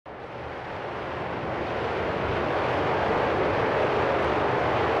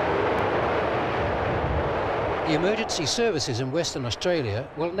The emergency services in Western Australia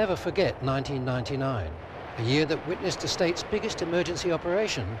will never forget 1999, a year that witnessed the state's biggest emergency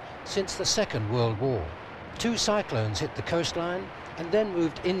operation since the Second World War. 2 cyclones hit the coastline and then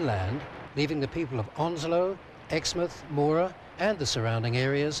moved inland, leaving the people of Onslow, Exmouth, Moora and the surrounding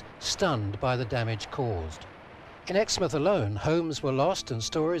areas stunned by the damage caused. In Exmouth alone, homes were lost and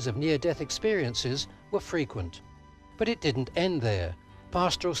stories of near-death experiences were frequent. But it didn't end there.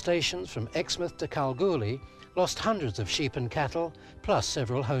 Pastoral stations from Exmouth to Kalgoorlie lost hundreds of sheep and cattle, plus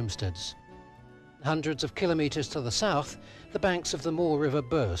several homesteads. Hundreds of kilometres to the south, the banks of the Moore River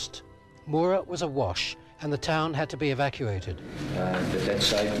burst. Moora was awash and the town had to be evacuated. But that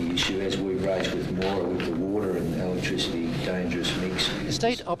safety issue, as we've raised with Moora, with the water and electricity dangerous mix. The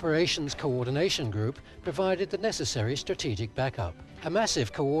State Operations Coordination Group provided the necessary strategic backup. A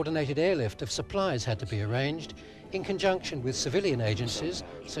massive coordinated airlift of supplies had to be arranged in conjunction with civilian agencies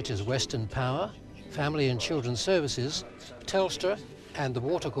such as Western Power, Family and Children's Services, Telstra and the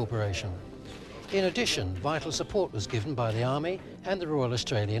Water Corporation. In addition, vital support was given by the Army and the Royal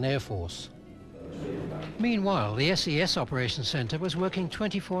Australian Air Force. Meanwhile, the SES Operations Centre was working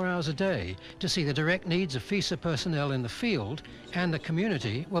 24 hours a day to see the direct needs of FISA personnel in the field and the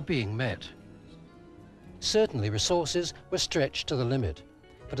community were being met. Certainly resources were stretched to the limit,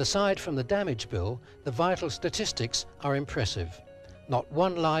 but aside from the damage bill, the vital statistics are impressive. Not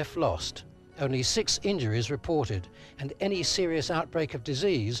one life lost, only 6 injuries reported, and any serious outbreak of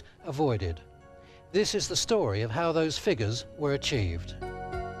disease avoided. This is the story of how those figures were achieved.